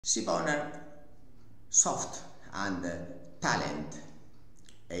Shipowner Soft and Talent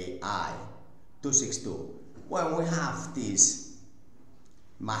AI 262. When we have these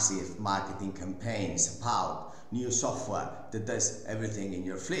massive marketing campaigns about new software that does everything in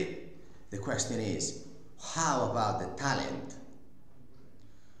your fleet, the question is, how about the talent?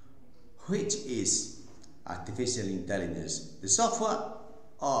 Which is artificial intelligence, the software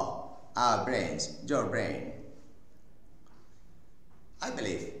or our brains, your brain? I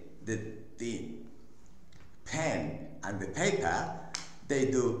believe that the pen and the paper, they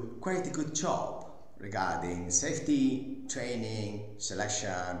do quite a good job regarding safety, training,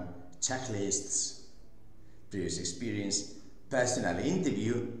 selection, checklists, previous experience, personal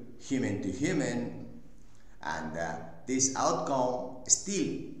interview, human to human, and this outcome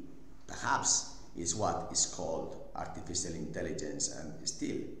still perhaps is what is called artificial intelligence and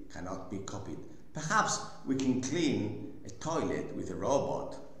still cannot be copied. Perhaps we can clean a toilet with a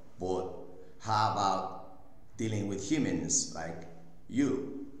robot, but how about dealing with humans like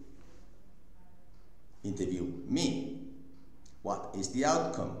you? Interview me. What is the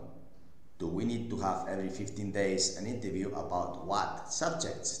outcome? Do we need to have every 15 days an interview about what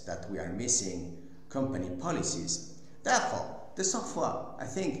subjects that we are missing, company policies? Therefore, the software, I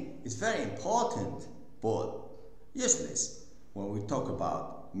think, is very important, but useless when we talk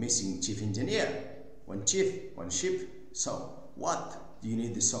about missing chief engineer. One chief, one ship. So, what do you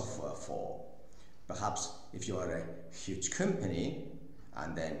need the software for? Perhaps if you are a huge company,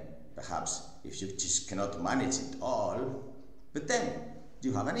 and then perhaps if you just cannot manage it all, but then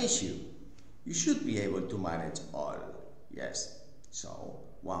you have an issue. You should be able to manage all, yes. So,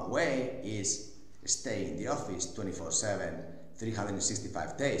 one way is stay in the office 24/7,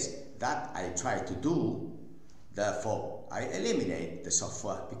 365 days. That I try to do. Therefore, I eliminate the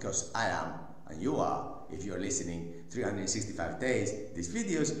software because I am, and you are, if you are listening 365 days, these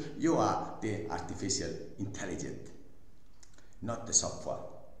videos, you are the artificial intelligence, not the software.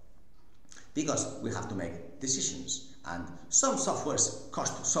 Because we have to make decisions, and some softwares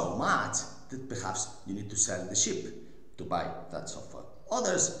cost so much that perhaps you need to sell the ship to buy that software.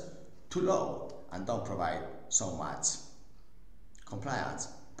 Others too low and don't provide so much compliance.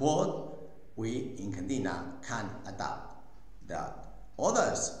 But we in Candina can adapt that.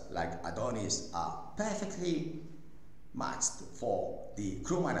 Others, like Adonis, are perfectly matched for the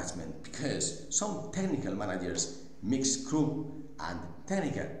crew management because some technical managers mix crew and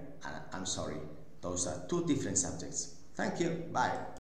technical. And I'm sorry, those are two different subjects. Thank you. Bye.